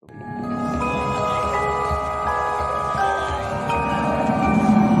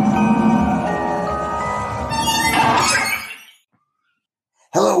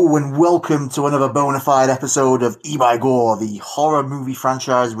Hello and welcome to another bona fide episode of E by Gore, the horror movie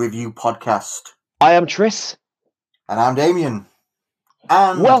franchise review podcast. I am Tris. And I'm Damien.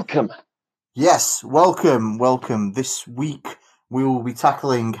 And welcome. Yes, welcome. This week we will be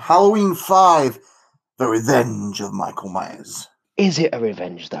tackling Halloween 5, The Revenge of Michael Myers. Is it a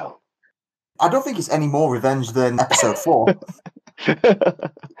revenge, though? I don't think it's any more revenge than episode 4.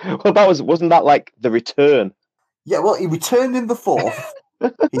 Well, wasn't that like the return? Yeah, well, he returned in the 4th.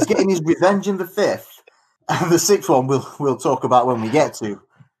 He's getting his revenge in the 5th. And the 6th one we'll talk about when we get to.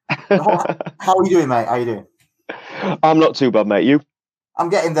 How are you doing, mate? How are you doing? I'm not too bad, mate. You? I'm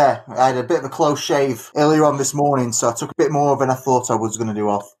getting there. I had a bit of a close shave earlier on this morning, so I took a bit more than I thought I was going to do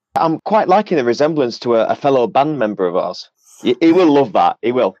off. I'm quite liking the resemblance to a fellow band member of ours. He will love that.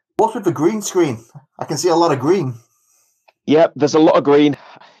 He will. What's with the green screen? I can see a lot of green. Yeah, there's a lot of green.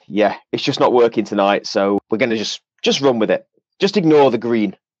 Yeah, it's just not working tonight, so we're going to just run with it. Just ignore the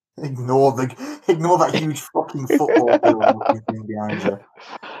green. Ignore that huge fucking football field behind you.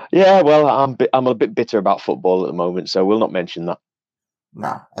 Yeah, well, I'm a bit bitter about football at the moment, so we'll not mention that.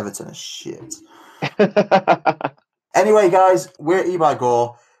 Nah, Everton is shit. Anyway, guys, we're at E by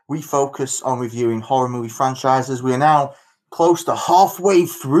Gore. We focus on reviewing horror movie franchises. We are now close to halfway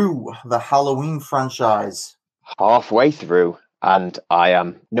through the Halloween franchise. Halfway through, and I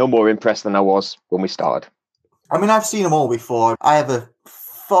am no more impressed than I was when we started. I mean, I've seen them all before. I have a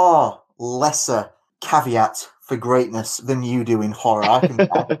far lesser caveat for greatness than you do in horror.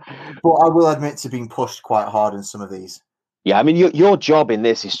 But I will admit to being pushed quite hard in some of these. Yeah, I mean, your job in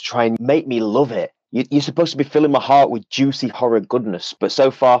this is to try and make me love it. You're supposed to be filling my heart with juicy horror goodness, but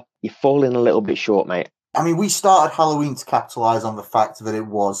so far, you're falling a little bit short, mate. I mean, we started Halloween to capitalise on the fact that it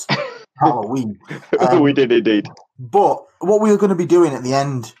was Halloween. We did indeed. But what we're going to be doing at the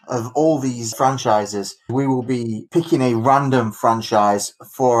end of all these franchises, we will be picking a random franchise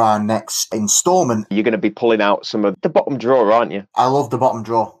for our next installment. You're going to be pulling out some of the bottom drawer, aren't you? I love the bottom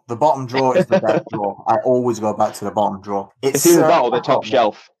drawer. The bottom drawer is the best drawer. I always go back to the bottom drawer. It's either that or the top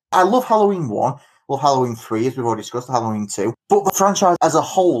shelf. I love Halloween 1. Love Halloween 3, as we've already discussed, Halloween 2. But the franchise as a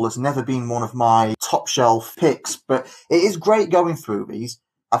whole has never been one of my top shelf picks. But it is great going through these.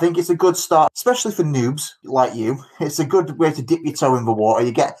 I think it's a good start, especially for noobs like you. It's a good way to dip your toe in the water.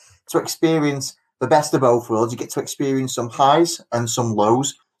 You get to experience the best of both worlds. You get to experience some highs and some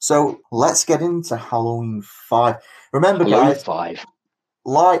lows. So let's get into Halloween 5. Remember, guys, 5.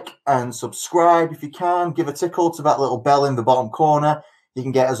 Like and subscribe if you can. Give a tickle to that little bell in the bottom corner. You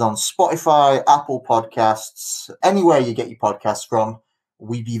can get us on Spotify, Apple Podcasts, anywhere you get your podcasts from.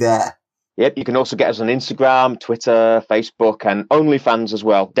 We be there. Yep, you can also get us on Instagram, Twitter, Facebook, and OnlyFans as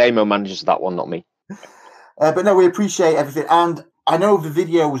well. Damo manages that one, not me. But no, we appreciate everything. And I know the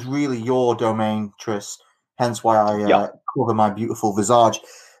video was really your domain, Tris, hence why I cover my beautiful visage.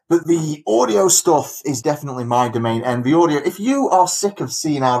 But the audio stuff is definitely my domain. And the audio, if you are sick of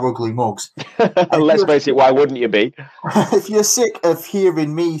seeing our ugly mugs... Let's face it, why wouldn't you be? If you're sick of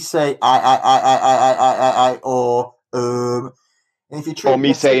hearing me say I, or and if you're or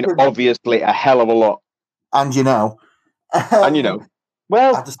me saying obviously a hell of a lot. And you know. And you know.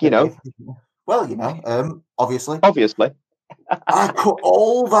 Well, you know. Well, you know, obviously. Obviously. I cut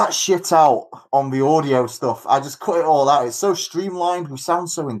all that shit out on the audio stuff. I just cut it all out. It's so streamlined. We sound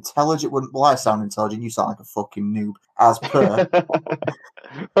so intelligent. Well, I sound intelligent. You sound like a fucking noob, as per.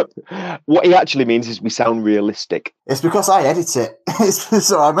 What he actually means is we sound realistic. It's because I edit it.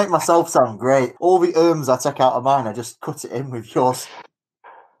 So I make myself sound great. All the I take out of mine, I just cut it in with yours.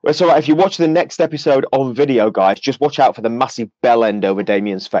 It's all right. If you watch the next episode on video, guys, just watch out for the massive bell end over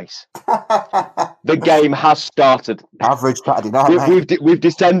Damien's face. The game has started. Average Saturday night. We've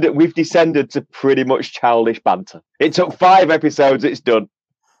descended to pretty much childish banter. It took 5 episodes. It's done.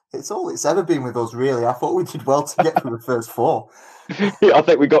 It's all it's ever been with us, really. I thought we did well to get through the first 4. Yeah, I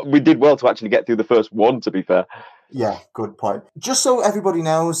think we did well to actually get through the first 1. To be fair. Yeah, good point. Just so everybody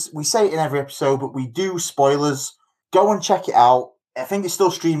knows, we say it in every episode, but we do spoilers. Go and check it out. I think it's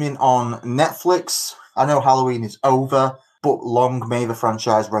still streaming on Netflix. I know Halloween is over, but long may the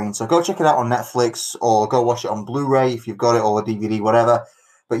franchise reign. So go check it out on Netflix or go watch it on Blu-ray if you've got it, or a DVD, whatever.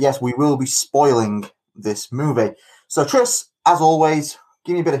 But yes, we will be spoiling this movie. So Tris, as always,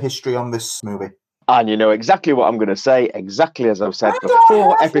 give me a bit of history on this movie. And you know exactly what I'm going to say, exactly as I've said for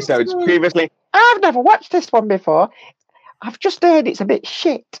 4 episodes previously. I've never watched this one before. I've just heard it's a bit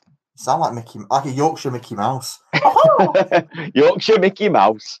shit. Sound like a Yorkshire Mickey Mouse. Yorkshire Mickey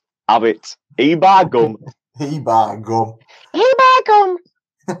Mouse. Have it. E-bar gum. E-bar gum. E-bar gum.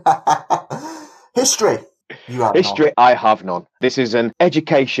 History. You have History, none. I have none. This is an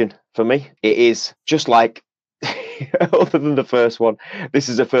education for me. It is just like other than the first one, this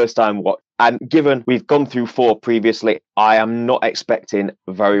is a first time watch. And given we've gone through 4 previously, I am not expecting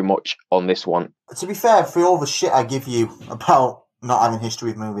very much on this one. To be fair, for all the shit I give you about not having history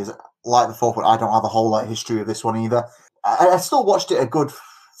with movies, like the fourth one, I don't have a whole lot of history with this one either. I still watched it a good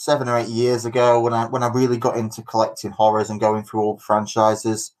 7 or 8 years ago when I really got into collecting horrors and going through all the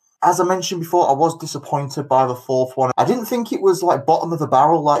franchises. As I mentioned before, I was disappointed by the fourth one. I didn't think it was like bottom of the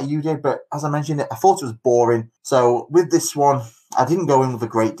barrel like you did, but as I mentioned, I thought it was boring. So with this one, I didn't go in with a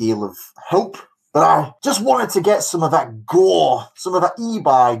great deal of hope, but I just wanted to get some of that gore, some of that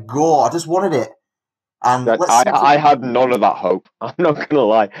eBay gore. I just wanted it. And I had none of that hope. I'm not going to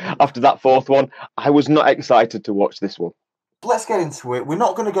lie. After that fourth one, I was not excited to watch this one. Let's get into it. We're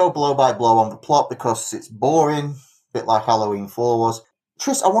not going to go blow by blow on the plot because it's boring, a bit like Halloween 4 was.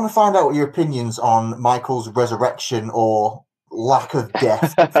 Tris, I want to find out what your opinions on Michael's resurrection or lack of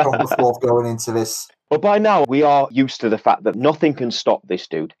death from the fourth going into this. Well, by now, we are used to the fact that nothing can stop this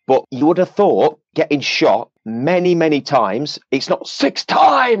dude. But you would have thought getting shot many, many times, it's not 6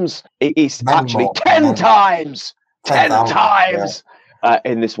 times, it is actually 10 times! 10 times! Yeah.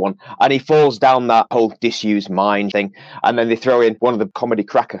 In this one. And he falls down that whole disused mine thing. And then they throw in one of the comedy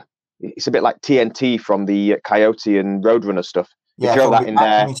cracker. It's a bit like TNT from the Coyote and Roadrunner stuff. Yeah, throw that in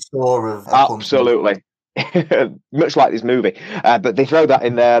there. Absolutely. Much like this movie. But they throw that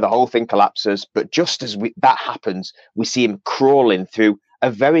in there, the whole thing collapses. But just as that happens, we see him crawling through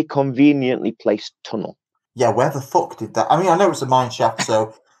a very conveniently placed tunnel. Yeah, where the fuck did that? I mean, I know it's a mine shaft,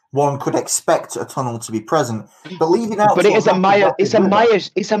 so one could expect a tunnel to be present. But leaving out... But it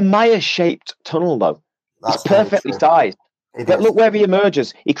is a Maya-shaped tunnel, though. That's it's perfectly sized. But look where he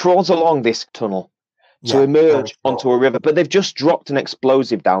emerges. He crawls along this tunnel to emerge onto a river. But they've just dropped an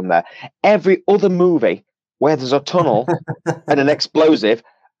explosive down there. Every other movie where there's a tunnel and an explosive,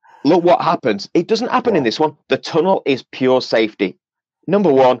 look what happens. It doesn't happen in this one. The tunnel is pure safety.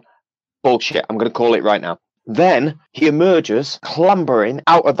 Number 1, bullshit. I'm going to call it right now. Then he emerges, clambering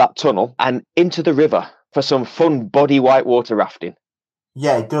out of that tunnel and into the river for some fun body whitewater rafting.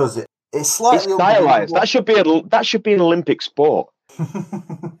 Yeah, it does. It's slightly stylized. That should be an Olympic sport.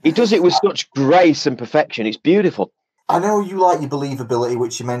 He does it with such grace and perfection. It's beautiful. I know you like your believability,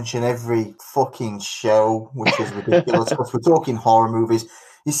 which you mention every fucking show, which is ridiculous because we're talking horror movies.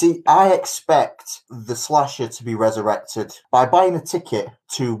 You see, I expect the slasher to be resurrected by buying a ticket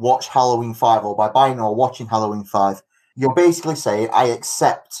to watch Halloween 5 or by buying or watching Halloween 5. You're basically saying, I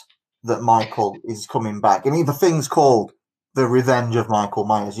accept that Michael is coming back. I mean, the thing's called The Revenge of Michael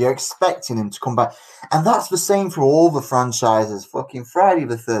Myers. You're expecting him to come back. And that's the same for all the franchises. Fucking Friday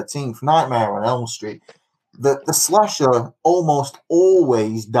the 13th, Nightmare on Elm Street. The slasher almost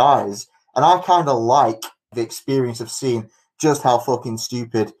always dies. And I kind of like the experience of seeing just how fucking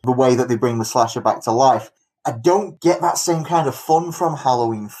stupid the way that they bring the slasher back to life. I don't get that same kind of fun from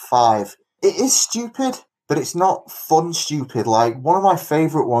Halloween 5. It is stupid, but it's not fun stupid. Like, one of my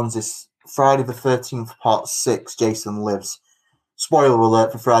favourite ones is Friday the 13th Part 6, Jason Lives. Spoiler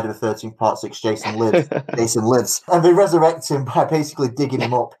alert for Friday the 13th Part 6, Jason Lives. Jason lives. And they resurrect him by basically digging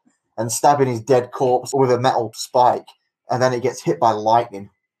him up and stabbing his dead corpse with a metal spike. And then it gets hit by lightning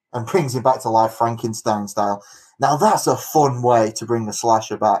and brings him back to life Frankenstein style. Now, that's a fun way to bring the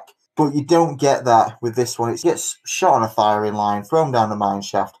slasher back. But you don't get that with this one. It gets shot on a firing line, thrown down a mine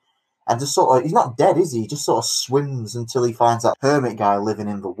shaft, and just sort of... He's not dead, is he? He just sort of swims until he finds that hermit guy living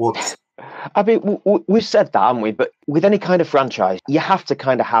in the woods. I mean, we've said that, haven't we? But with any kind of franchise, you have to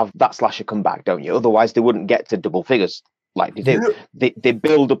kind of have that slasher come back, don't you? Otherwise, they wouldn't get to double figures like they do. Yeah. They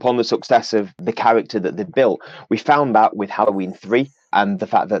build upon the success of the character that they built. We found that with Halloween 3. And the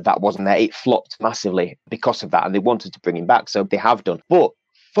fact that that wasn't there, it flopped massively because of that. And they wanted to bring him back, so they have done. But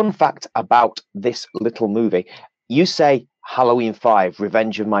fun fact about this little movie, you say Halloween 5,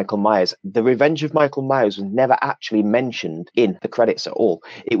 Revenge of Michael Myers. The Revenge of Michael Myers was never actually mentioned in the credits at all.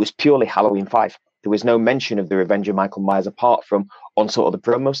 It was purely Halloween 5. There was no mention of the Revenge of Michael Myers apart from on sort of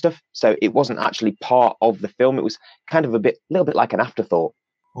the promo stuff. So it wasn't actually part of the film. It was kind of little bit like an afterthought.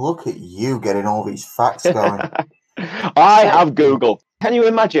 Look at you getting all these facts going. I have Google. Can you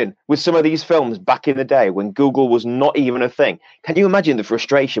imagine with some of these films back in the day when Google was not even a thing? Can you imagine the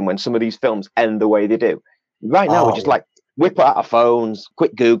frustration when some of these films end the way they do? Right now, we're just like, whip out our phones,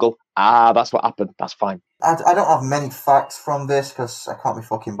 quick Google. That's what happened. That's fine. I don't have many facts from this because I can't be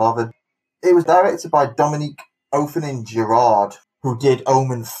fucking bothered. It was directed by Dominique Oefening-Girard, who did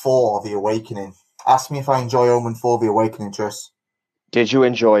Omen 4, The Awakening. Ask me if I enjoy Omen 4, The Awakening, Tris. Did you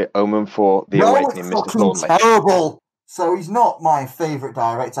enjoy Omen 4, The Awakening, Mr. Thornley? Terrible! So he's not my favourite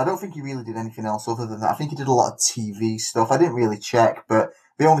director. I don't think he really did anything else other than that. I think he did a lot of TV stuff. I didn't really check, but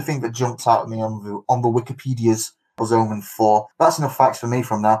the only thing that jumped out at me on the Wikipedias was Omen 4. That's enough facts for me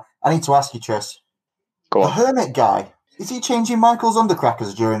from now. I need to ask you, Tris. Go The on. hermit guy, is he changing Michael's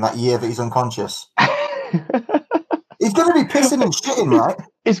undercrackers during that year that he's unconscious? He's going to be pissing and shitting, right?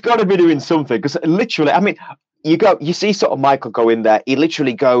 He's got to be doing something, because literally, I mean, you see sort of Michael go in there. He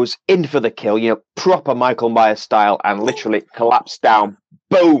literally goes in for the kill, proper Michael Myers style, and literally collapse down.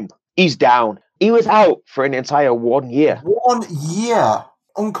 Boom, he's down. He was out for an entire 1 year. 1 year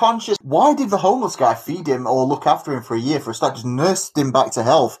unconscious. Why did the homeless guy feed him or look after him for a year for a start? Just nursed him back to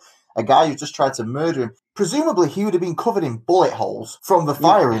health. A guy who just tried to murder him. Presumably, he would have been covered in bullet holes from the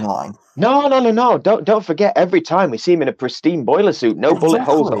firing line. No. Don't forget, every time we see him in a pristine boiler suit, no bullet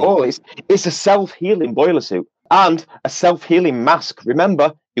holes at all. It's a self-healing boiler suit and a self-healing mask.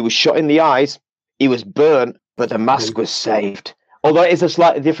 Remember, he was shot in the eyes, he was burnt, but the mask was saved. Although it is a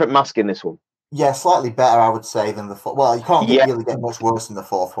slightly different mask in this one. Yeah, slightly better, I would say, than the fourth. Well, you can't really get much worse than the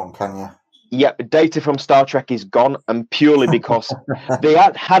fourth one, can you? Yeah, data from Star Trek is gone, and purely because they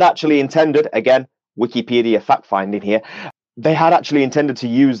had actually intended, again, Wikipedia fact-finding here, they had actually intended to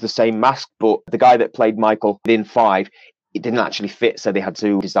use the same mask, but the guy that played Michael in 5, it didn't actually fit, so they had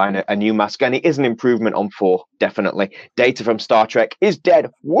to design a new mask, and it is an improvement on 4, definitely. Data from Star Trek is dead.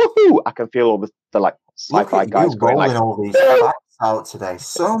 Woohoo! I can feel all the like sci-fi guys going like, all these facts out today.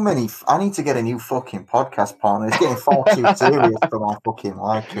 So many. I need to get a new fucking podcast partner. It's getting far too serious for my fucking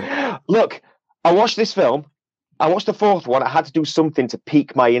liking. Look, I watched this film. I watched the fourth one. I had to do something to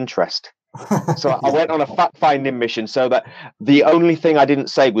pique my interest. So I went on a fact-finding mission, so that the only thing I didn't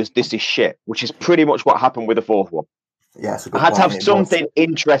say was "this is shit," which is pretty much what happened with the fourth one. Yeah, I had to have something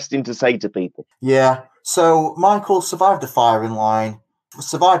interesting to say to people. Yeah. So Michael survived the firing line,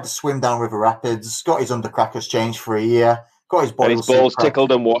 survived the swim down River Rapids, got his undercrackers changed for a year, got his balls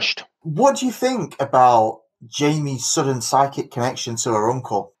tickled and washed. What do you think about Jamie's sudden psychic connection to her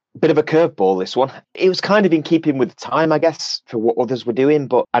uncle? Bit of a curveball, this one. It was kind of in keeping with the time, I guess, for what others were doing,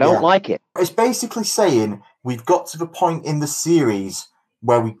 but I don't like it. It's basically saying we've got to the point in the series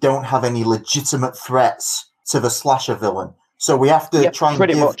where we don't have any legitimate threats to the slasher villain. So we have to try and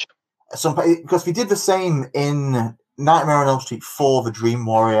pretty much. Because we did the same in Nightmare on Elm Street 4, The Dream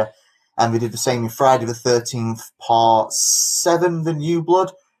Warrior, and we did the same in Friday the 13th, Part 7, The New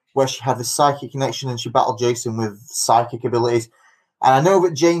Blood, where she had the psychic connection and she battled Jason with psychic abilities. And I know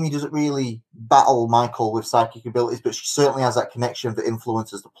that Jamie doesn't really battle Michael with psychic abilities, but she certainly has that connection that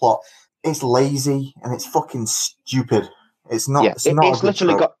influences the plot. It's lazy and it's fucking stupid. It's not. Yeah, it's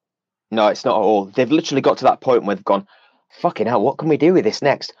literally got. No, it's not at all. They've literally got to that point where they've gone, fucking hell, what can we do with this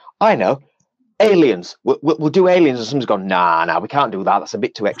next? I know. Aliens. We'll do aliens. And someone's gone, nah, we can't do that. That's a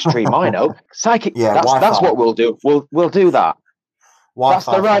bit too extreme. I know. Psychic. Yeah, that's what we'll do. We'll do that. That's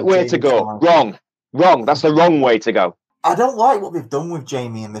the right way to go. Wrong. That's the wrong way to go. I don't like what they've done with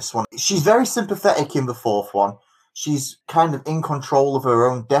Jamie in this one. She's very sympathetic in the fourth one. She's kind of in control of her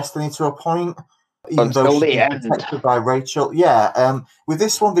own destiny to a point. Even though she's protected by Rachel. Yeah, with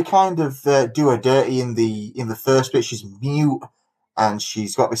this one, they kind of do her dirty in the first bit. She's mute, and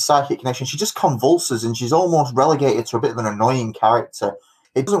she's got this psychic connection. She just convulses, and she's almost relegated to a bit of an annoying character.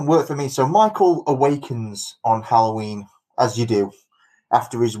 It doesn't work for me. So Michael awakens on Halloween, as you do,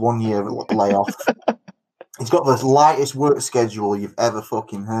 after his 1 year layoff. He's got the lightest work schedule you've ever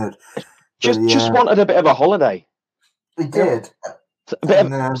fucking heard. Just wanted a bit of a holiday. He did.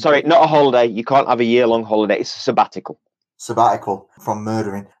 Sorry, not a holiday. You can't have a year-long holiday. It's a sabbatical. Sabbatical from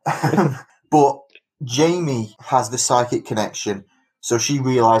murdering. But Jamie has the psychic connection, so she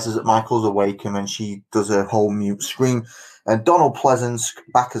realizes that Michael's awakened and she does her whole mute scream. And Donald Pleasance,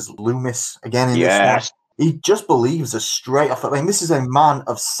 back as Loomis again in this one, he just believes her straight off. I mean, this is a man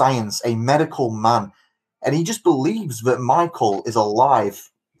of science, a medical man. And he just believes that Michael is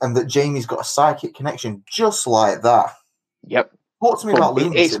alive and that Jamie's got a psychic connection just like that. Yep. Talk to me about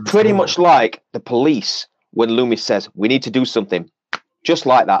Loomis. It's pretty much like the police when Loomis says, we need to do something. Just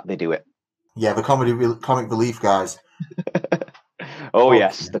like that, they do it. Yeah, the comic relief guys.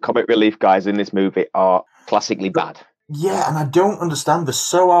 Yes. The comic relief guys in this movie are classically bad. Yeah, and I don't understand. They're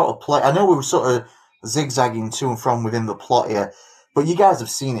so out of play. I know we were sort of zigzagging to and from within the plot here, but you guys have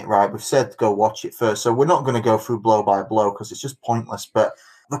seen it, right? We've said go watch it first, so we're not going to go through blow by blow because it's just pointless. But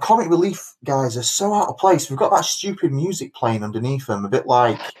the comic relief guys are so out of place. We've got that stupid music playing underneath them, a bit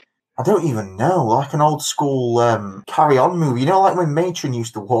like, I don't even know, like an old school Carry On movie. You know, like when Matron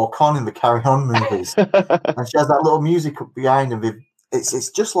used to walk on in the Carry On movies. And she has that little music up behind them.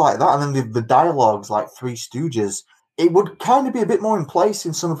 It's just like that. And then the dialogue's like Three Stooges. It would kind of be a bit more in place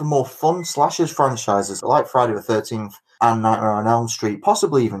in some of the more fun slashers franchises, like Friday the 13th and Nightmare on Elm Street,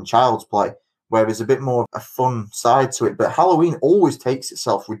 possibly even Child's Play, where there's a bit more of a fun side to it. But Halloween always takes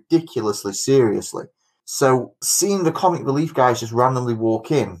itself ridiculously seriously. So seeing the comic relief guys just randomly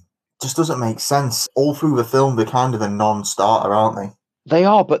walk in just doesn't make sense. All through the film, they're kind of a non-starter, aren't they? They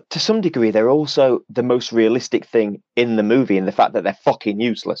are, but to some degree, they're also the most realistic thing in the movie in the fact that they're fucking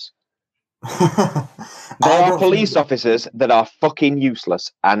useless. There are police officers that are fucking useless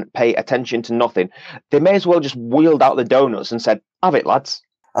and pay attention to nothing. They may as well just wheeled out the donuts and said, "Have it, lads."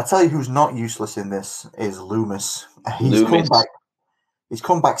 I tell you who's not useless in this is Loomis. Loomis. He's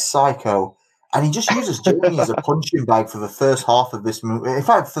come back psycho, and he just uses Jamie as a punching bag for the first half of this movie. In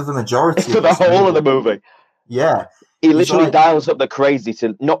fact, for the majority For the whole of the movie. Yeah. He literally dials up the crazy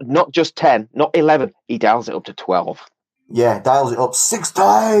to not just 10, not 11. He dials it up to 12. Yeah, dials it up 6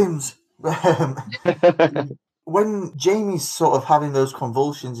 times. When Jamie's sort of having those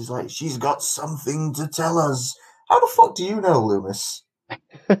convulsions, he's like, "She's got something to tell us." How the fuck do you know, Loomis?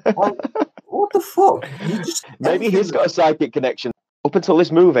 Like, what the fuck? Maybe he's got a psychic connection. Up until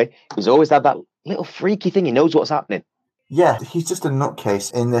this movie, he's always had that little freaky thing. He knows what's happening. Yeah, he's just a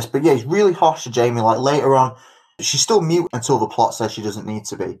nutcase in this. But yeah, he's really harsh to Jamie. Like later on, she's still mute until the plot says she doesn't need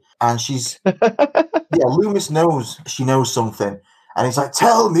to be. And she's... yeah, Loomis knows she knows something. And he's like,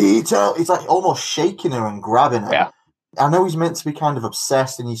 "Tell me, tell..." He's like almost shaking her and grabbing her. Yeah. I know he's meant to be kind of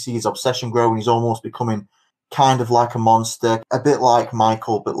obsessed, and you see his obsession grow, and he's almost becoming kind of like a monster. A bit like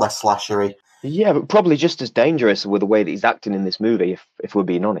Michael, but less slashery. Yeah, but probably just as dangerous with the way that he's acting in this movie, if we're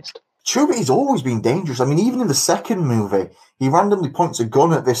being honest. True, but he's always been dangerous. I mean, even in the second movie, he randomly points a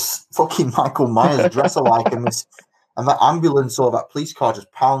gun at this fucking Michael Myers dresser-like, and that ambulance or that police car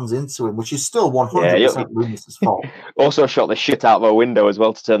just pounds into him, which is still 100% Loomis's fault. Also shot the shit out of a window as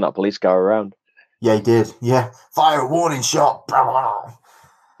well to turn that police car around. Yeah, he did. Yeah. Fire a warning shot.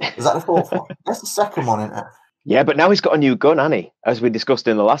 Is that the fourth one? That's the second one, isn't it? Yeah, but now he's got a new gun, hasn't he? As we discussed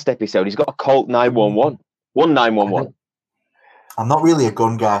in the last episode, he's got a Colt 911. 1911. I'm not really a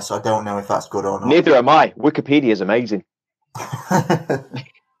gun guy, so I don't know if that's good or not. Neither am I. Wikipedia is amazing.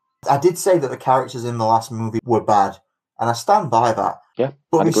 I did say that the characters in the last movie were bad, and I stand by that. Yeah,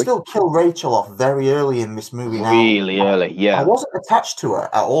 but we still kill Rachel off very early in this movie. Really early, yeah. I wasn't attached to her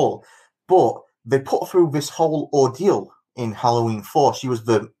at all, but they put through this whole ordeal in Halloween 4. She was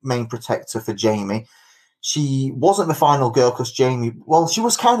the main protector for Jamie. She wasn't the final girl because Jamie... Well, she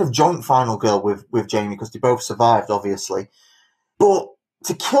was kind of joint final girl with Jamie because they both survived, obviously. But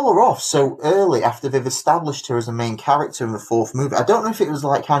to kill her off so early after they've established her as a main character in the fourth movie, I don't know if it was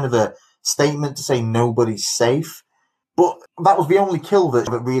like kind of a statement to say nobody's safe, but that was the only kill that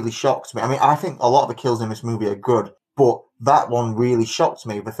really shocked me. I mean, I think a lot of the kills in this movie are good, but that one really shocked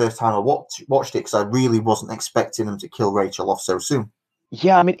me the first time I watched it because I really wasn't expecting them to kill Rachel off so soon.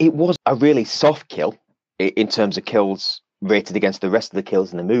 Yeah, I mean, it was a really soft kill in terms of kills rated against the rest of the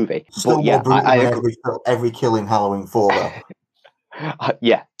kills in the movie. Still but yeah, more brutal than every kill in Halloween 4, though.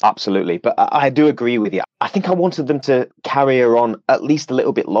 Yeah, absolutely. But I do agree with you. I think I wanted them to carry her on at least a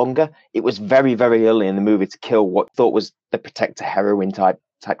little bit longer. It was very, very early in the movie to kill what I thought was the protector heroine type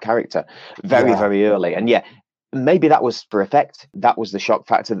character. Very, very early. And yeah, maybe that was for effect. That was the shock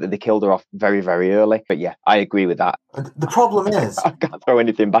factor that they killed her off very, very early. But yeah, I agree with that. The problem is... I can't throw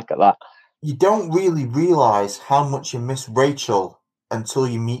anything back at that. You don't really realise how much you miss Rachel until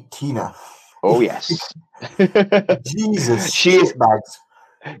you meet Tina. Oh, yes. Jesus, she is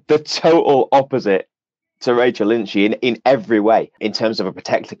the total opposite to Rachel, isn't she? In every way, in terms of a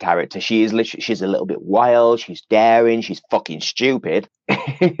protector character, she is literally, she's a little bit wild, she's daring, she's fucking stupid.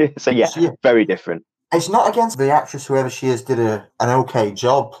 So yeah, very different. It's not against the actress, whoever she is, did an okay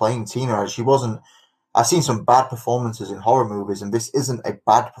job playing Tina. She wasn't. I've seen some bad performances in horror movies, and this isn't a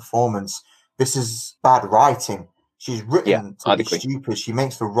bad performance. This is bad writing. She's written to be stupid. She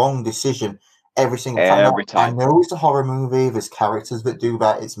makes the wrong decision every single time. Every time. I know it's a horror movie. There's characters that do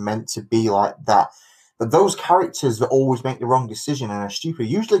that. It's meant to be like that. But those characters that always make the wrong decision and are stupid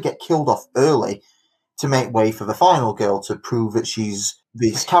usually get killed off early to make way for the final girl to prove that she's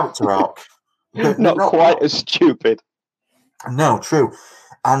this character arc. But not quite as stupid. No, true.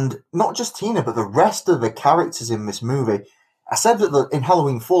 And not just Tina, but the rest of the characters in this movie. I said that in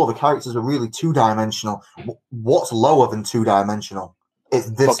Halloween 4, the characters are really two-dimensional. What's lower than two-dimensional?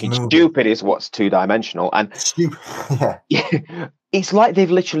 It's this fucking movie. Stupid is what's two-dimensional. And stupid, yeah. It's like they've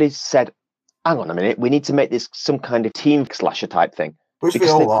literally said, hang on a minute, we need to make this some kind of teen slasher type thing. Which they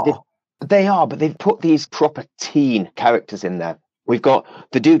all are. They are, but they've put these proper teen characters in there. We've got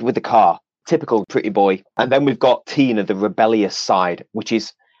the dude with the car, typical pretty boy. And then we've got Tina, the rebellious side, which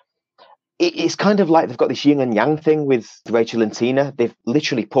is... It's kind of like they've got this yin and yang thing with Rachel and Tina. They've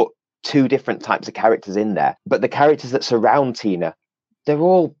literally put two different types of characters in there. But the characters that surround Tina, they're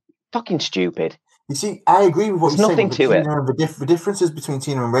all fucking stupid. You see, I agree with what There's you're nothing saying. To it. The differences between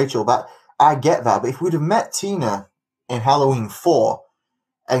Tina and Rachel, that I get that, but if we'd have met Tina in Halloween 4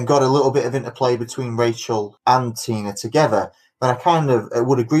 and got a little bit of interplay between Rachel and Tina together, then I kind of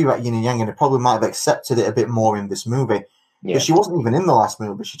would agree about yin and yang, and I probably might have accepted it a bit more in this movie. Yeah. But she wasn't even in the last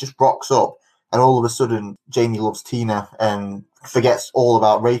movie. She just rocks up, and all of a sudden, Jamie loves Tina and forgets all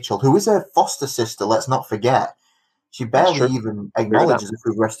about Rachel, who is her foster sister, let's not forget. She barely even acknowledges it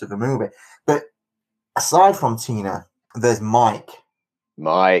through the rest of the movie. But aside from Tina, there's Mike.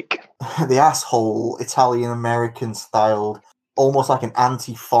 The asshole, Italian-American styled, almost like an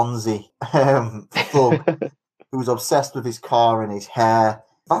anti-Fonzie thug who's obsessed with his car and his hair.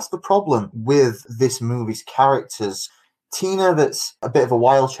 That's the problem with this movie's characters. Tina, that's a bit of a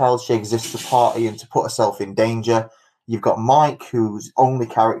wild child. She exists to party and to put herself in danger. You've got Mike, whose only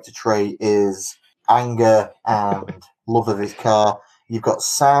character trait is anger and love of his car. You've got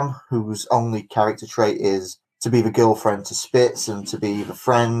Sam, whose only character trait is to be the girlfriend to Spitz and to be the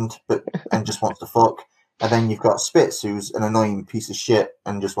friend, and just wants to fuck. And then you've got Spitz, who's an annoying piece of shit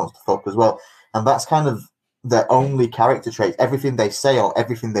and just wants to fuck as well. And that's kind of their only character trait. Everything they say or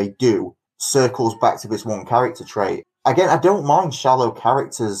everything they do circles back to this one character trait. Again, I don't mind shallow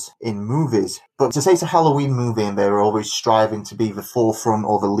characters in movies, but to say it's a Halloween movie and they're always striving to be the forefront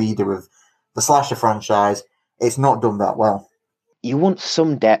or the leader of the slasher franchise, it's not done that well. You want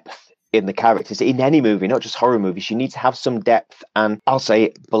some depth in the characters in any movie, not just horror movies. You need to have some depth and, I'll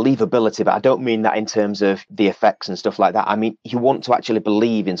say, believability, but I don't mean that in terms of the effects and stuff like that. I mean, you want to actually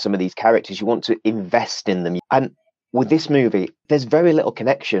believe in some of these characters. You want to invest in them. And with this movie, there's very little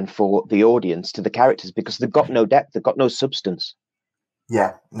connection for the audience to the characters because they've got no depth, they've got no substance.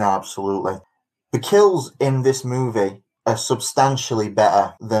 Yeah, no, absolutely. The kills in this movie are substantially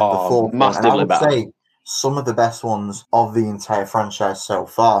better than the fourth one. And I would say some of the best ones of the entire franchise so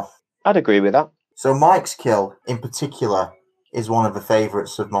far. I'd agree with that. So Mike's kill, in particular, is one of the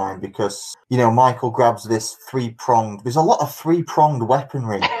favourites of mine because, Michael grabs this three-pronged... There's a lot of three-pronged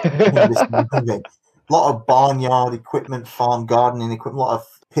weaponry in this movie. A lot of barnyard equipment, farm gardening equipment, a lot of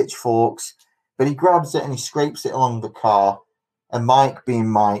pitchforks. But he grabs it and he scrapes it along the car. And Mike, being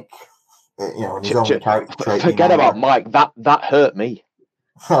Mike, and his own character trait... Forget about Mike. That hurt me.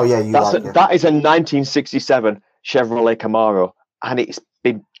 Oh, yeah, that is a 1967 Chevrolet Camaro. And it's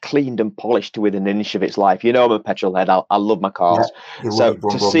been cleaned and polished to within an inch of its life. I'm a petrol head. I love my cars. Yeah, so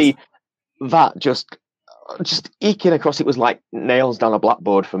to see that just eking across, it was like nails down a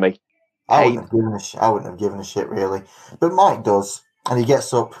blackboard for me. I wouldn't have given a shit, really. But Mike does. And he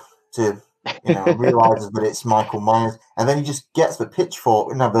gets up to, realises that it's Michael Myers. And then he just gets the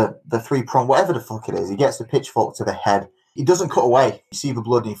pitchfork, the three-prong, whatever the fuck it is. He gets the pitchfork to the head. He doesn't cut away. You see the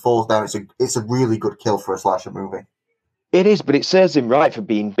blood and he falls down. It's a really good kill for a slasher movie. It is, but it serves him right for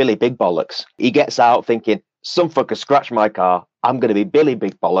being Billy Big Bollocks. He gets out thinking, some fucker scratched my car. I'm going to be Billy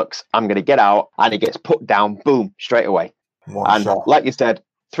Big Bollocks. I'm going to get out. And he gets put down, boom, straight away. One shot. Like you said,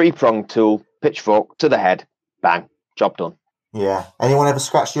 three-pronged tool, pitchfork to the head, bang, job done. Yeah. Anyone ever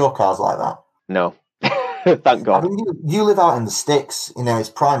scratched your cars like that? No. Thank God. I mean, you live out in the sticks. It's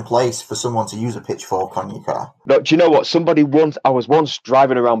prime place for someone to use a pitchfork on your car. No, do you know what? I was once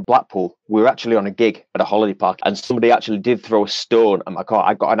driving around Blackpool. We were actually on a gig at a holiday park, and somebody actually did throw a stone at my car.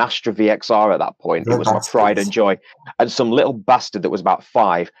 I got an Astra VXR at that point. It was my pride and joy. And some little bastard that was about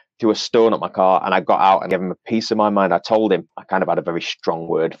 5 threw a stone at my car, and I got out and gave him a piece of my mind. I told him, I kind of had a very strong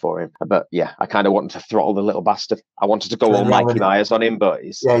word for him. But yeah, I kind of wanted to throttle the little bastard. I wanted to go all Mikey Myers on him, but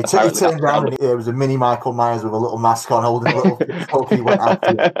he turned around and it was a mini Michael Myers with a little mask on, holding a little pitchfork. He went after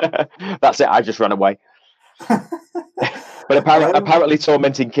you. That's it. I just ran away. But apparently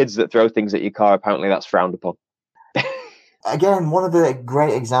tormenting kids that throw things at your car, apparently that's frowned upon. Again, one of the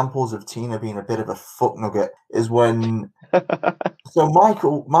great examples of Tina being a bit of a fuck nugget is when... So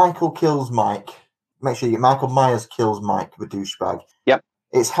Michael kills Mike. Make sure Michael Myers kills Mike, the douchebag. Yep.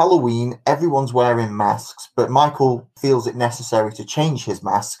 It's Halloween. Everyone's wearing masks, but Michael feels it necessary to change his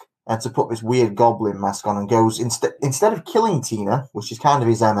mask and to put this weird goblin mask on and goes... Instead of killing Tina, which is kind of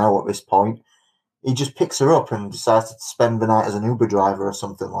his MO at this point, he just picks her up and decides to spend the night as an Uber driver or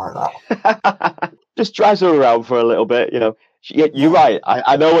something like that. Just drives her around for a little bit, Yeah, you're right.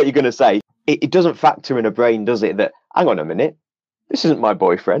 I know what you're going to say. It doesn't factor in a brain, does it? That, hang on a minute, this isn't my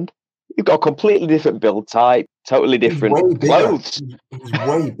boyfriend. You've got a completely different build type, totally different clothes. He's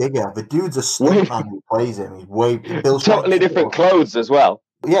way bigger. The dude's a stuntman who plays him. He builds totally different clothes as well.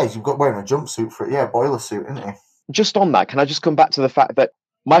 Yeah, he's wearing a jumpsuit for it. Yeah, boiler suit, isn't he? Just on that, can I just come back to the fact that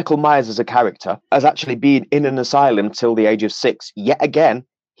Michael Myers as a character has actually been in an asylum till the age of 6. Yet again,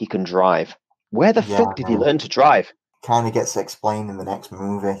 he can drive. Where the fuck did he learn to drive? Kind of gets explained in the next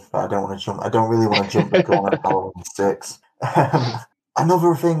movie, but I don't really want to jump the gun on Halloween 6.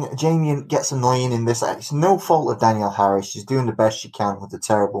 Another thing, Jamie gets annoying in this. It's no fault of Danielle Harris. She's doing the best she can with the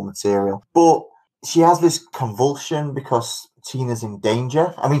terrible material. But she has this convulsion because Tina's in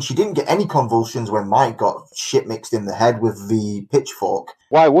danger. I mean, she didn't get any convulsions when Mike got shit mixed in the head with the pitchfork.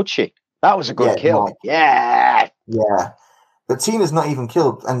 Why would she? That was a good kill. Mike. Yeah. But Tina's not even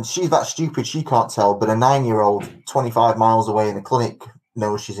killed, and she's that stupid she can't tell, but a 9-year-old 25 miles away in a clinic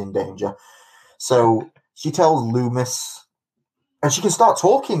knows she's in danger. So she tells Loomis... And she can start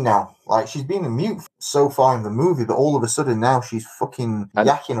talking now. Like, she's been in mute so far in the movie, but all of a sudden now she's fucking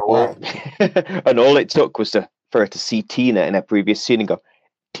yakking away. And all it took was for her to see Tina in her previous scene and go,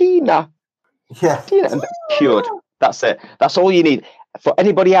 Tina! Yeah. Tina, and cured. That's it. That's all you need. For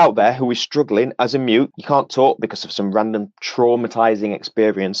anybody out there who is struggling as a mute, you can't talk because of some random traumatizing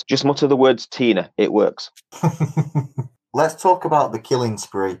experience, just mutter the words Tina. It works. Let's talk about the killing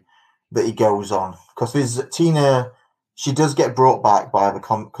spree that he goes on. Because there's Tina... She does get brought back by the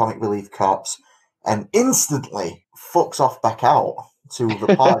comic relief cops and instantly fucks off back out to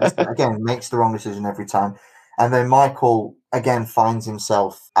the party. Again, makes the wrong decision every time. And then Michael, again, finds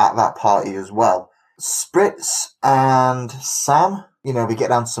himself at that party as well. Spritz and Sam, they get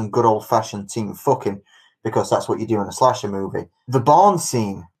down to some good old-fashioned team fucking because that's what you do in a slasher movie. The barn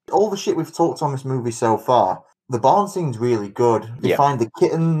scene, all the shit we've talked on this movie so far, the barn scene's really good. They find the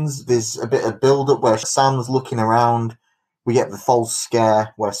kittens. There's a bit of build-up where Sam's looking around. We get the false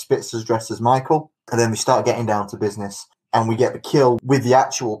scare where Spitz is dressed as Michael, and then we start getting down to business. And we get the kill with the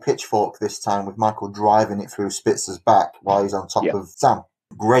actual pitchfork this time, with Michael driving it through Spitz's back while he's on top of Sam.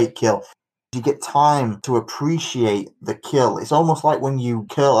 Great kill. You get time to appreciate the kill. It's almost like when you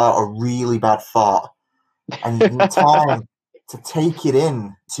kill out a really bad fart, and you need time to take it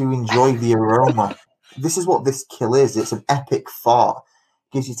in to enjoy the aroma. This is what this kill is. It's an epic fart.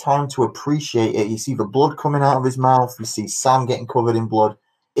 Gives you time to appreciate it. You see the blood coming out of his mouth. You see Sam getting covered in blood.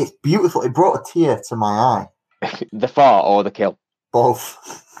 It's beautiful. It brought a tear to my eye. The fart or the kill? Both.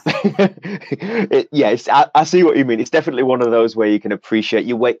 I see what you mean. It's definitely one of those where you can appreciate.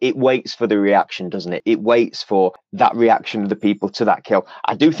 It waits for the reaction, doesn't it? It waits for that reaction of the people to that kill.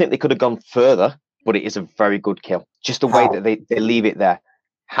 I do think they could have gone further, but it is a very good kill. Just the way that they leave it there.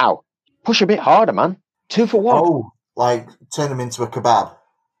 How? Push a bit harder, man. 2 for 1. Oh, like turn them into a kebab.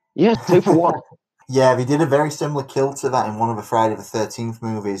 Yeah, 2 for 1. Yeah, they did a very similar kill to that in one of the Friday the 13th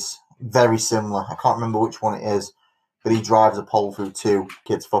movies. Very similar. I can't remember which one it is, but he drives a pole through 2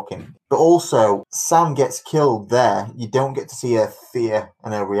 kids fucking. But also, Sam gets killed there. You don't get to see her fear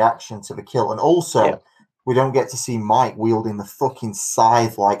and her reaction to the kill. And also, we don't get to see Mike wielding the fucking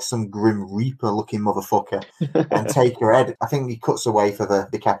scythe like some Grim Reaper-looking motherfucker and take her head. I think he cuts away for the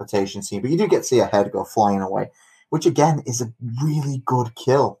decapitation scene, but you do get to see her head go flying away, which again is a really good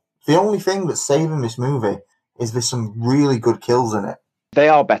kill. The only thing that's saving this movie is there's some really good kills in it. They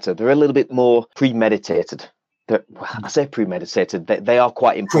are better. They're a little bit more premeditated. I say premeditated. They are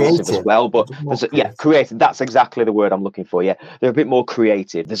quite impulsive as well, but creative. That's exactly the word I'm looking for. Yeah, they're a bit more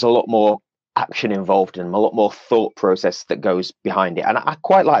creative. There's a lot more action involved in them, a lot more thought process that goes behind it, and I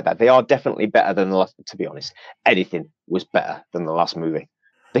quite like that. They are definitely better than the last. To be honest, anything was better than the last movie.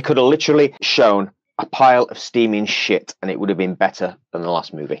 They could have literally shown a pile of steaming shit, and it would have been better than the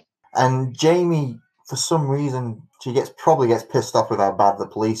last movie. And Jamie, for some reason, she probably gets pissed off with how bad the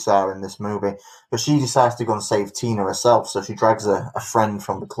police are in this movie, but she decides to go and save Tina herself, so she drags a friend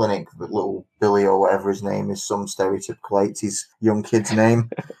from the clinic, little Billy or whatever his name is, some stereotypical 80s young kid's name,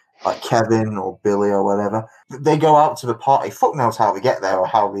 like Kevin or Billy or whatever. They go out to the party. Fuck knows how they get there or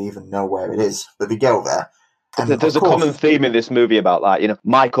how they even know where it is, but they go there. And there's a common theme in this movie about that.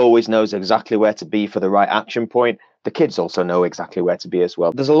 Mike always knows exactly where to be for the right action point. The kids also know exactly where to be as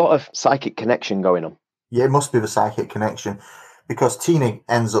well. There's a lot of psychic connection going on. Yeah, it must be the psychic connection because Tina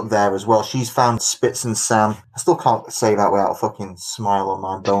ends up there as well. She's found Spitz and Sam. I still can't say that without a fucking smile on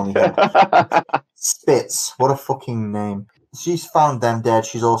my bony head. Spitz, what a fucking name. She's found them dead.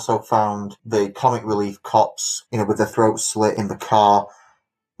 She's also found the comic relief cops, with their throats slit in the car.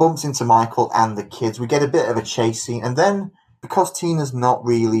 Bumps into Michael and the kids. We get a bit of a chase scene. And then, because Tina's not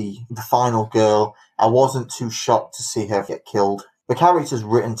really the final girl, I wasn't too shocked to see her get killed. The character's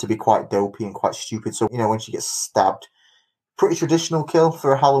written to be quite dopey and quite stupid. So, when she gets stabbed, pretty traditional kill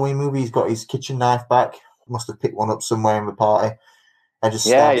for a Halloween movie. He's got his kitchen knife back. Must have picked one up somewhere in the party. And just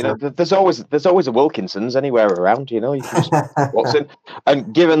there's always a Wilkinson's anywhere around. You can just walk in.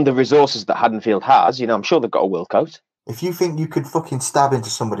 And given the resources that Haddonfield has, I'm sure they've got a Wilco's. If you think you could fucking stab into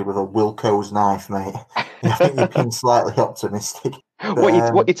somebody with a Wilco's knife, mate, I think you're being slightly optimistic.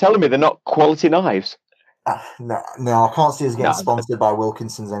 But, what you're telling me? They're not quality knives? No, I can't see us getting sponsored by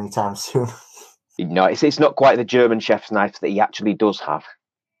Wilkinson's anytime soon. No, it's not quite the German chef's knife that he actually does have.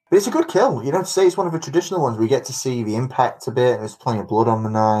 But it's a good kill. To say it's one of the traditional ones. We get to see the impact a bit. There's plenty of blood on the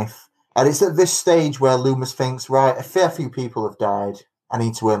knife. And it's at this stage where Loomis thinks, right, a fair few people have died. I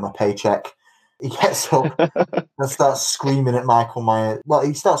need to earn my paycheck. He gets up and starts screaming at Michael Myers. Well,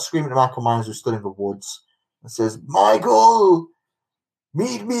 he starts screaming at Michael Myers, who stood in the woods, and says, Michael,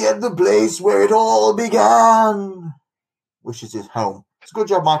 meet me at the place where it all began, which is his home. It's a good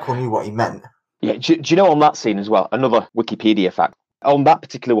job Michael knew what he meant. Yeah, do you know on that scene as well, another Wikipedia fact, on that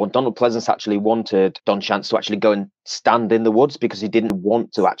particular one, Donald Pleasence actually wanted Don Chance to actually go and stand in the woods because he didn't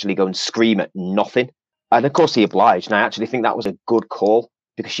want to actually go and scream at nothing. And of course he obliged. And I actually think that was a good call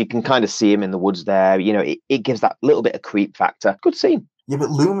because you can kind of see him in the woods there. It gives that little bit of creep factor. Good scene. Yeah,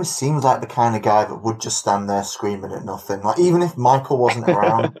 but Loomis seems like the kind of guy that would just stand there screaming at nothing. Like, even if Michael wasn't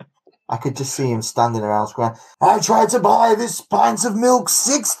around, I could just see him standing around screaming, I tried to buy this pint of milk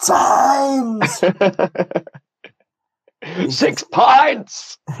 6 times! 6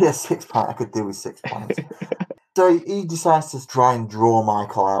 pints! Yeah, 6 pints. I could do with 6 pints. So he decides to try and draw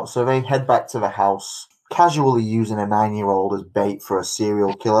Michael out. So they head back to the house, casually using a 9-year-old as bait for a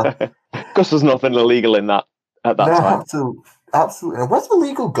serial killer. Because there's nothing illegal in that at that time. Absolutely. Where's the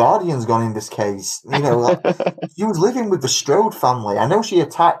legal guardians gone in this case? She was living with the Strode family. I know she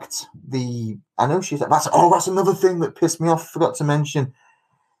attacked that's another thing that pissed me off. Forgot to mention.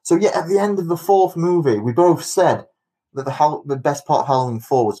 So yeah, at the end of the 4th movie, we both said that the best part of Halloween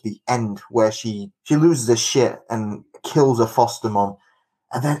 4 was the end, where she loses her shit and kills her foster mom.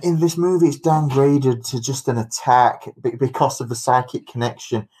 And then in this movie, it's downgraded to just an attack because of the psychic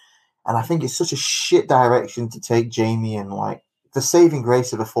connection. And I think it's such a shit direction to take Jamie in. Like, the saving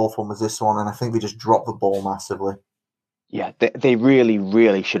grace of the 4th one was this one, and I think they just dropped the ball massively. Yeah, they really,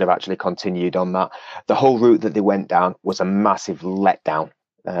 really should have actually continued on that. The whole route that they went down was a massive letdown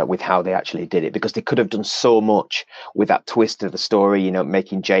with how they actually did it, because they could have done so much with that twist of the story,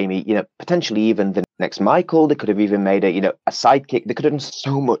 making Jamie, potentially even the next Michael. They could have even made a sidekick. They could have done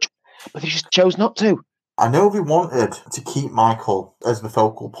so much, but they just chose not to. I know they wanted to keep Michael as the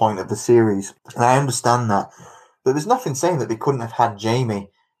focal point of the series, and I understand that. But there's nothing saying that they couldn't have had Jamie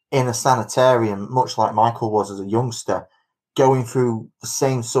in a sanitarium, much like Michael was as a youngster, going through the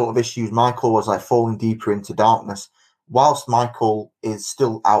same sort of issues Michael was, like falling deeper into darkness, whilst Michael is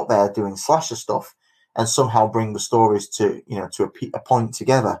still out there doing slasher stuff, and somehow bring the stories to a point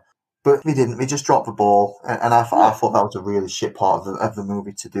together. But they didn't. They just dropped the ball, and I thought that was a really shit part of the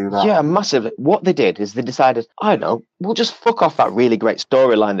movie to do that. Yeah, massive. What they did is they decided, I don't know, we'll just fuck off that really great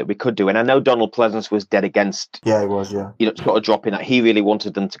storyline that we could do. And I know Donald Pleasence was dead against. Yeah, he was. Yeah, sort of dropping that. He really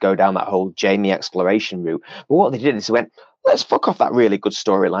wanted them to go down that whole Jamie exploration route. But what they did is they went, let's fuck off that really good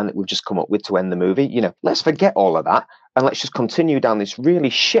storyline that we've just come up with to end the movie. Let's forget all of that and let's just continue down this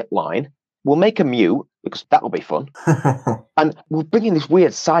really shit line. We'll make a mute because that'll be fun. And we'll bring in this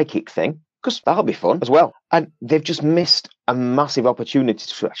weird psychic thing because that'll be fun as well. And they've just missed a massive opportunity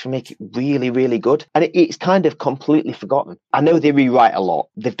to actually make it really, really good. And it's kind of completely forgotten. I know they rewrite a lot.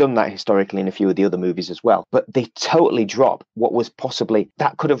 They've done that historically in a few of the other movies as well. But they totally drop what was possibly,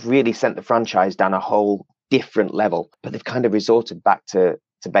 that could have really sent the franchise down a whole different level. But they've kind of resorted back to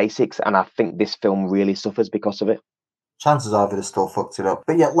basics. And I think this film really suffers because of it. Chances are they've still fucked it up.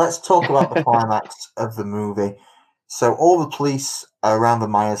 But yeah, let's talk about the climax of the movie. So all the police are around the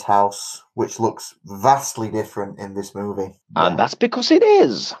Myers house, which looks vastly different in this movie. And that's because it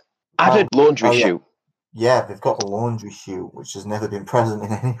is. Added laundry chute. Yeah, they've got the laundry chute, which has never been present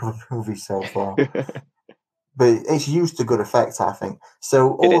in any other movie so far. But it's used to good effect, I think.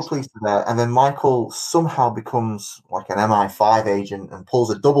 So all the police are there, and then Michael somehow becomes like an MI5 agent and pulls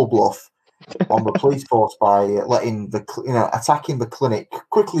a double bluff on the police force by attacking the clinic,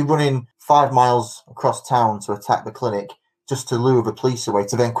 quickly running 5 miles across town to attack the clinic just to lure the police away,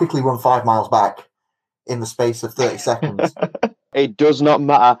 to then quickly run 5 miles back in the space of 30 seconds. It does not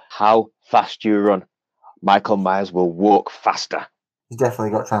matter how fast you run. Michael Myers will walk faster. He's definitely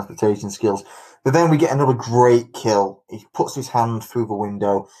got transportation skills. But then we get another great kill. He puts his hand through the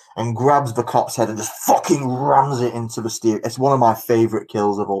window and grabs the cop's head and just fucking rams it into the steering. It's one of my favourite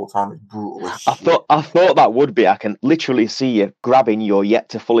kills of all time. It's brutal as shit. I thought that would be. I can literally see you grabbing your yet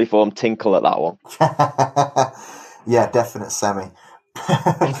to fully formed Tinkle at that one. Yeah, definite semi.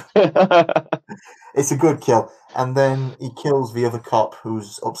 It's a good kill. And then he kills the other cop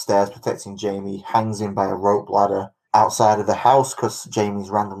who's upstairs protecting Jamie, hangs him by a rope ladder outside of the house because Jamie's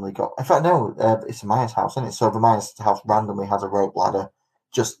randomly got... In fact, no, it's a Myers house, isn't it? So the Myers house randomly has a rope ladder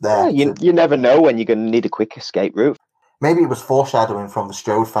just there. Yeah, you never know when you're going to need a quick escape route. Maybe it was foreshadowing from the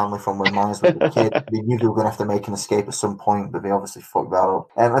Strode family from when Myers was a kid. They knew they were going to have to make an escape at some point, but they obviously fucked that up.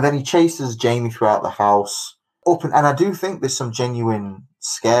 And then he chases Jamie throughout the house. And I do think there's some genuine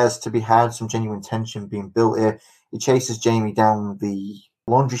scares to be had, some genuine tension being built here. He chases Jamie down the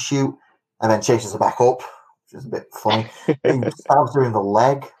laundry chute and then chases her back up, which is a bit funny. He stabs her in the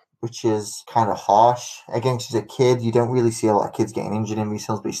leg, which is kind of harsh. Again, she's a kid. You don't really see a lot of kids getting injured in these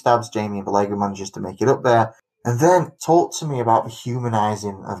films, but he stabs Jamie in the leg and manages to make it up there. And then talk to me about the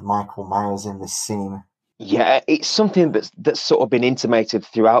humanizing of Michael Myers in this scene. Yeah, it's something that's sort of been intimated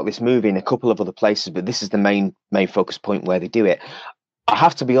throughout this movie in a couple of other places, but this is the main focus point where they do it. I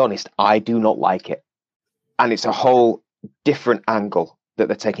have to be honest, I do not like it. And it's a whole different angle that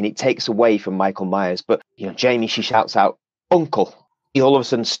they're taking. It takes away from Michael Myers. But, Jamie, she shouts out, "Uncle." He all of a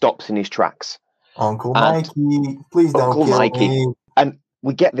sudden stops in his tracks. Uncle Mikey, please don't kill me. And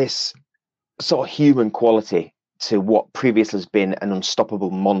we get this sort of human quality to what previously has been an unstoppable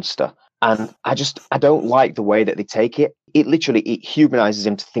monster. And I don't like the way that they take it. It humanizes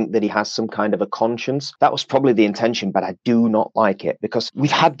him to think that he has some kind of a conscience. That was probably the intention, but I do not like it because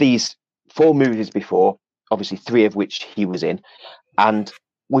we've had these 4 movies before, obviously 3 of which he was in. And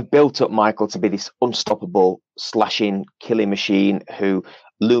we've built up Michael to be this unstoppable, slashing, killing machine who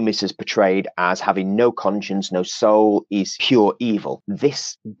Loomis has portrayed as having no conscience, no soul, is pure evil.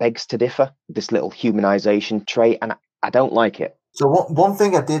 This begs to differ, this little humanization trait, and I don't like it. So one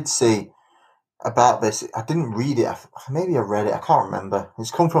thing I did see about this, I didn't read it, maybe I read it, I can't remember. It's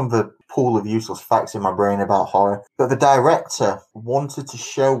come from the pool of useless facts in my brain about horror. But the director wanted to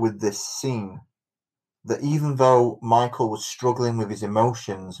show with this scene that even though Michael was struggling with his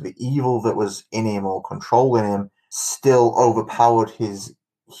emotions, the evil that was in him or controlling him still overpowered his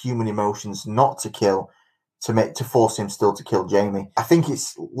human emotions not to kill, to force him still to kill Jamie. I think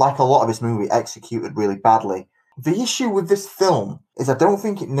it's like a lot of this movie executed really badly. The issue with this film is I don't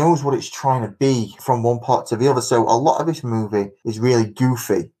think it knows what it's trying to be from one part to the other. So a lot of this movie is really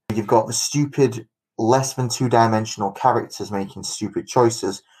goofy. You've got the stupid, less than 2-dimensional characters making stupid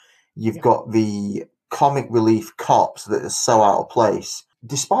choices. You've got the comic relief cops that are so out of place.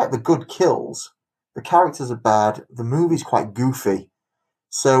 Despite the good kills, the characters are bad. The movie's quite goofy.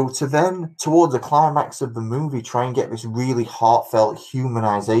 So to then, towards the climax of the movie, try and get this really heartfelt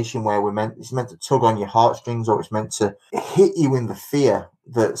humanization where it's meant to tug on your heartstrings, or it's meant to hit you in the fear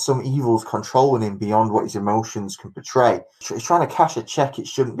that some evil's controlling him beyond what his emotions can portray. It's trying to cash a check it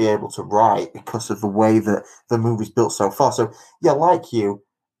shouldn't be able to write because of the way that the movie's built so far. So yeah, like you,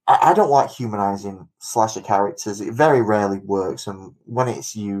 I don't like humanizing slasher characters. It very rarely works, and when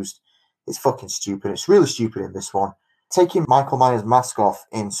it's used, it's fucking stupid. It's really stupid in this one. Taking Michael Myers' mask off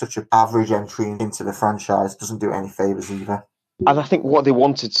in such an average entry into the franchise doesn't do any favours either. And I think what they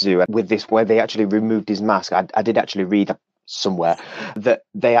wanted to do with this, where they actually removed his mask, I did actually read somewhere that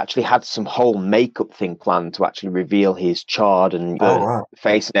they actually had some whole makeup thing planned to actually reveal his charred and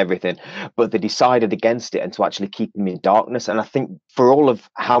face and everything, but they decided against it and to actually keep him in darkness. And I think for all of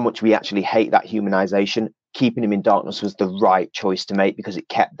how much we actually hate that humanization, keeping him in darkness was the right choice to make because it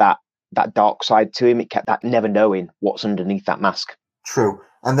kept that dark side to him. It kept that never knowing what's underneath that mask. True.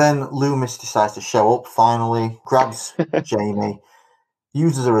 And then Loomis decides to show up finally, grabs Jamie,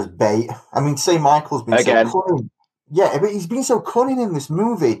 uses her as bait. I mean, say Michael's been so cunning. Yeah, but he's been so cunning in this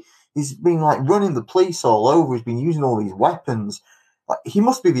movie. He's been like running the police all over. He's been using all these weapons. Like, he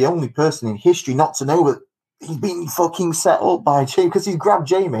must be the only person in history not to know that he's been fucking set up by Jamie, because he's grabbed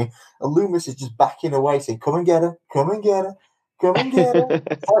Jamie and Loomis is just backing away saying, come and get her, come and get her. Come and get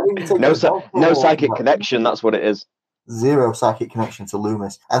her. No psychic connection, that's what it is. Zero psychic connection to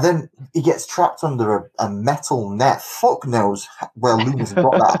Loomis. And then he gets trapped under a metal net. Fuck knows where Loomis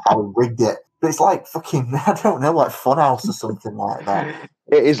got that, how he rigged it. But it's like fucking, I don't know, like Funhouse or something like that.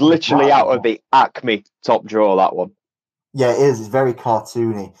 It is literally out of the Acme top drawer, that one. Yeah, it is. It's very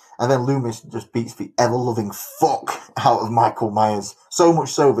cartoony. And then Loomis just beats the ever-loving fuck out of Michael Myers. So much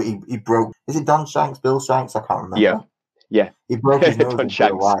so that he broke... Is it Don Shanks, Bill Shanks? I can't remember. Yeah. He broke his nose in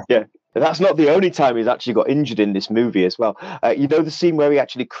real life. Yeah. That's not the only time he's actually got injured in this movie as well. You know the scene where he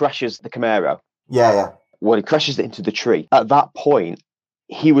actually crashes the Camaro? Yeah. Well, he crashes it into the tree. At that point,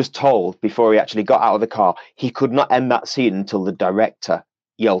 he was told before he actually got out of the car, he could not end that scene until the director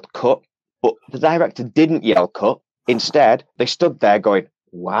yelled cut. But the director didn't yell cut. Instead, they stood there going,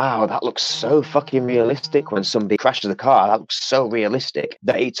 wow, that looks so fucking realistic when somebody crashes the car. That looks so realistic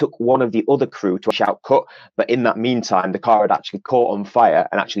that it took one of the other crew to shout cut. But in that meantime, the car had actually caught on fire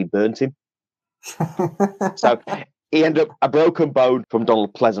and actually burnt him. So he ended up a broken bone from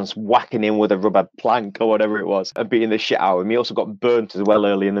Donald Pleasance whacking him with a rubber plank or whatever it was and beating the shit out of him. He also got burnt as well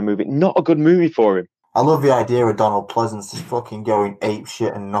early in the movie. Not a good movie for him. I love the idea of Donald Pleasance just fucking going ape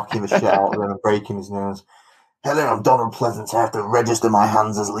shit and knocking the shit out of him and breaking his nose. Hello, I'm Donald Pleasance. I have to register my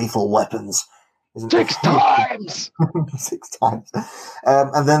hands as lethal weapons. Six times! 6 times.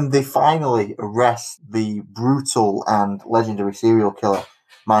 And then they finally arrest the brutal and legendary serial killer,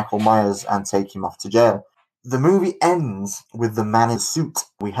 Michael Myers, and take him off to jail. The movie ends with the man in the suit.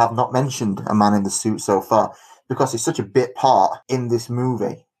 We have not mentioned a man in the suit so far because it's such a bit part in this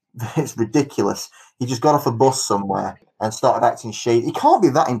movie. It's ridiculous. He just got off a bus somewhere and started acting shady. He can't be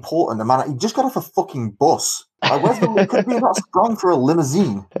that important, the man. He just got off a fucking bus. Like, where's the, could be not gone for a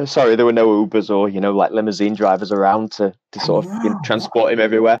limousine. Sorry, there were no Ubers or, like limousine drivers around to sort of transport him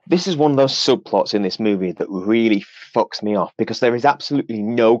everywhere. This is one of those subplots in this movie that really fucks me off because there is absolutely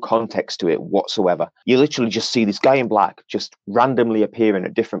no context to it whatsoever. You literally just see this guy in black just randomly appearing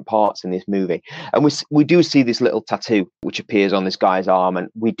at different parts in this movie. And we do see this little tattoo which appears on this guy's arm, and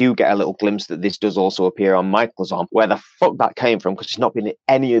we do get a little glimpse that this does also appear on Michael's arm. Where the fuck that came from, because it's not been in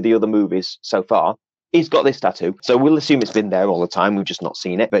any of the other movies so far. He's got this tattoo, so we'll assume it's been there all the time. We've just not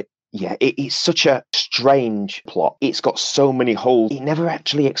seen it. But yeah, it's such a strange plot. It's got so many holes. It never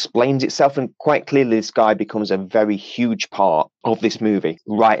actually explains itself. And quite clearly, this guy becomes a very huge part of this movie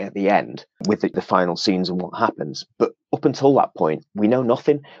right at the end with the final scenes and what happens. But up until that point, we know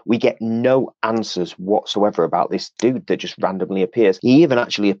nothing. We get no answers whatsoever about this dude that just randomly appears. He even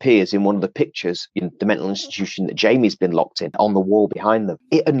actually appears in one of the pictures in the mental institution that Jamie's been locked in on the wall behind them.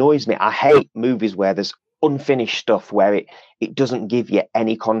 It annoys me. I hate movies where there's unfinished stuff where it doesn't give you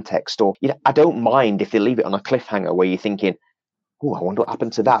any context, or I don't mind if they leave it on a cliffhanger where you're thinking, oh, I wonder what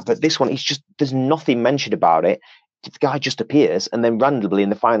happened to that. But this one, it's just there's nothing mentioned about it. The guy just appears and then randomly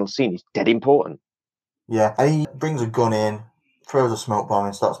in the final scene he's dead important. Yeah, and he brings a gun in, throws a smoke bomb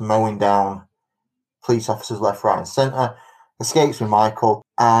and starts mowing down police officers left, right and centre, escapes with Michael.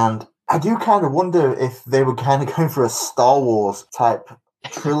 And I do kind of wonder if they were kind of going for a Star Wars type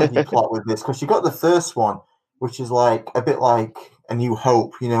trilogy plot with this, because you got the first one, which is like a bit like A New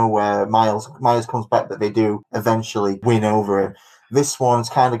Hope, where Myers comes back, that they do eventually win over him. This one's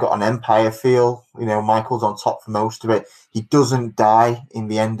kind of got an Empire feel. Michael's on top for most of it. He doesn't die in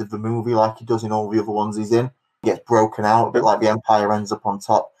the end of the movie like he does in all the other ones he's in. He gets broken out, a bit like the Empire ends up on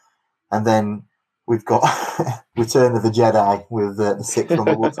top. And then we've got Return of the Jedi with the sixth one,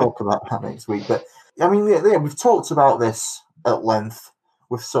 but we'll talk about that next week. But I mean, yeah, we've talked about this at length.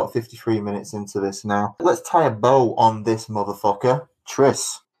 We're sort of 53 minutes into this now. Let's tie a bow on this motherfucker.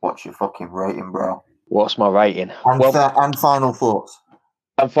 Tris, what's your fucking rating, bro? What's my rating? And final thoughts.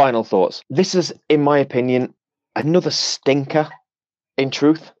 And final thoughts. This is, in my opinion, another stinker, in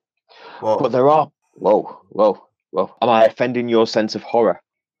truth. Whoa. But there are... Whoa. Am I offending your sense of horror?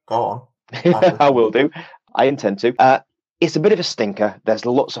 Go on. I will do. I intend to. It's a bit of a stinker. There's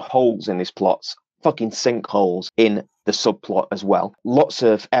lots of holes in this plot. Fucking sinkholes in the subplot as well. Lots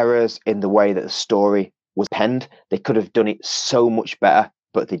of errors in the way that the story was penned. They could have done it so much better,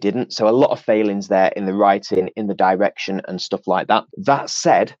 but they didn't. So a lot of failings there in the writing, in the direction and stuff like that. That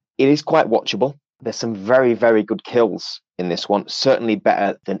said, it is quite watchable. There's some very, very good kills in this one. Certainly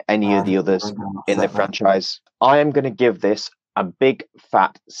better than any of the others in the franchise. I am going to give this a big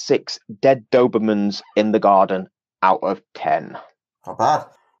fat 6 dead Dobermans in the garden out of 10. Not bad.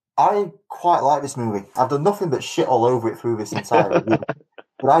 I quite like this movie. I've done nothing but shit all over it through this entire review.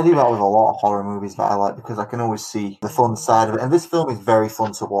 But I do that with a lot of horror movies that I like because I can always see the fun side of it. And this film is very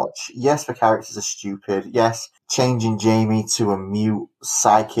fun to watch. Yes, the characters are stupid. Yes, changing Jamie to a mute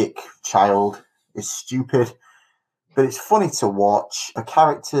psychic child is stupid. But it's funny to watch. The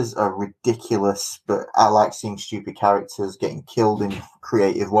characters are ridiculous, but I like seeing stupid characters getting killed in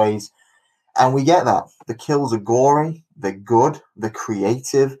creative ways. And we get that. The kills are gory, they're good, they're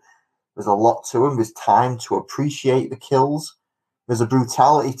creative. There's a lot to them. There's time to appreciate the kills. There's a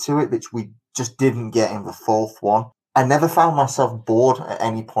brutality to it, which we just didn't get in the fourth one. I never found myself bored at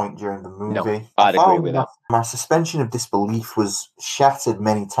any point during the movie. No, I'd agree with that. My suspension of disbelief was shattered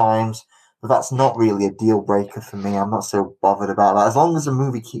many times, but that's not really a deal breaker for me. I'm not so bothered about that. As long as the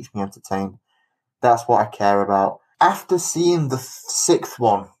movie keeps me entertained, that's what I care about. After seeing the sixth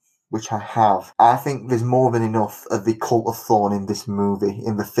one, which I have, I think there's more than enough of the Cult of Thorn in this movie,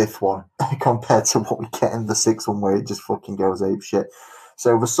 in the fifth one, compared to what we get in the sixth one, where it just fucking goes ape shit.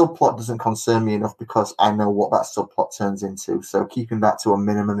 So the subplot doesn't concern me enough because I know what that subplot turns into. So keeping that to a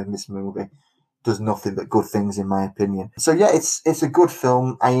minimum in this movie does nothing but good things, in my opinion. So yeah, it's a good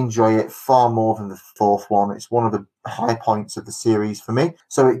film. I enjoy it far more than the fourth one. It's one of the high points of the series for me.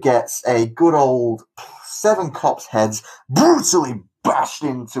 So it gets a good old 7 cops' heads brutally bashed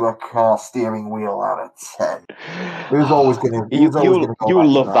into a car steering wheel out of 10. It was always going to. You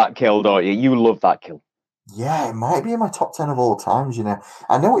love that. that kill, don't you? You love that kill. Yeah, it might be in my top 10 of all times.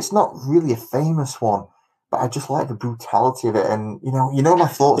 I know it's not really a famous one, but I just like the brutality of it. And you know my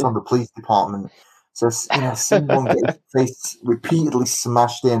thoughts on the police department. So seeing one get his face repeatedly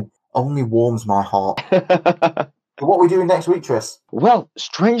smashed in only warms my heart. So what are we doing next week, Tris? Well,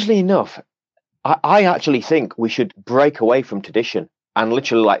 strangely enough, I actually think we should break away from tradition and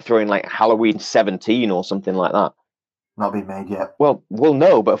literally throw in Halloween 17 or something like that. Not been made yet. Well, we'll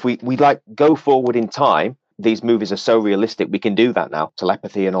know, but if we go forward in time, these movies are so realistic, we can do that now.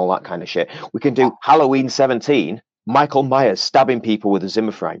 Telepathy and all that kind of shit. We can do Halloween 17, Michael Myers stabbing people with a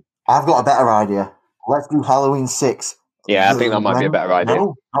Zimmer frame. I've got a better idea. Let's do Halloween 6. Yeah, I think that might be a better idea.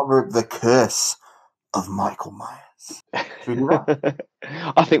 No, not the curse of Michael Myers. Should we do that?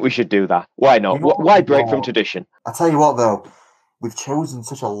 I think we should do that. Why not? Why break from tradition? I tell you what, though, we've chosen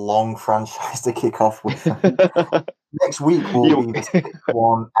such a long franchise to kick off with. Next week will be the 6th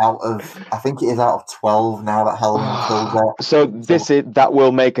one out of, I think it is out of 12 now that Halloween Kills out. So that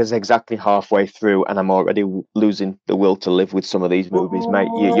will make us exactly halfway through, and I'm already losing the will to live with some of these movies, mate.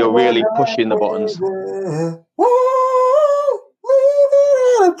 You're really pushing the buttons.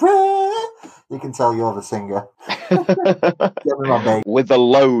 You can tell you're the singer. With the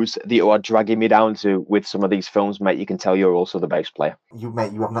lows that you are dragging me down to with some of these films, mate, you can tell you're also the bass player. You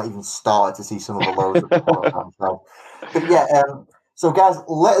have not even started to see some of the lows of the podcast. But yeah, so guys,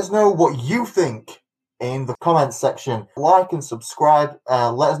 let us know what you think in the comments section. Like and subscribe.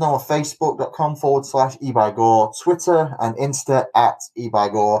 Let us know on facebook.com/eByGore, Twitter and Insta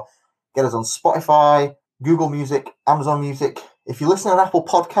 @eByGore. Get us on Spotify, Google Music, Amazon Music. If you listen on Apple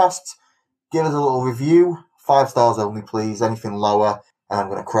Podcasts, give us a little review. 5 stars only, please. Anything lower, and I'm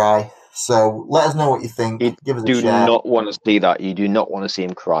going to cry. So let us know what you think. Give us a share. You do not want to see that. You do not want to see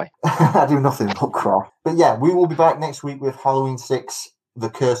him cry. I do nothing but cry. But yeah, we will be back next week with Halloween 6, The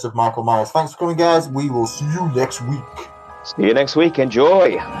Curse of Michael Myers. Thanks for coming, guys. We will see you next week. See you next week.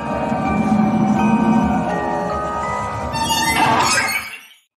 Enjoy.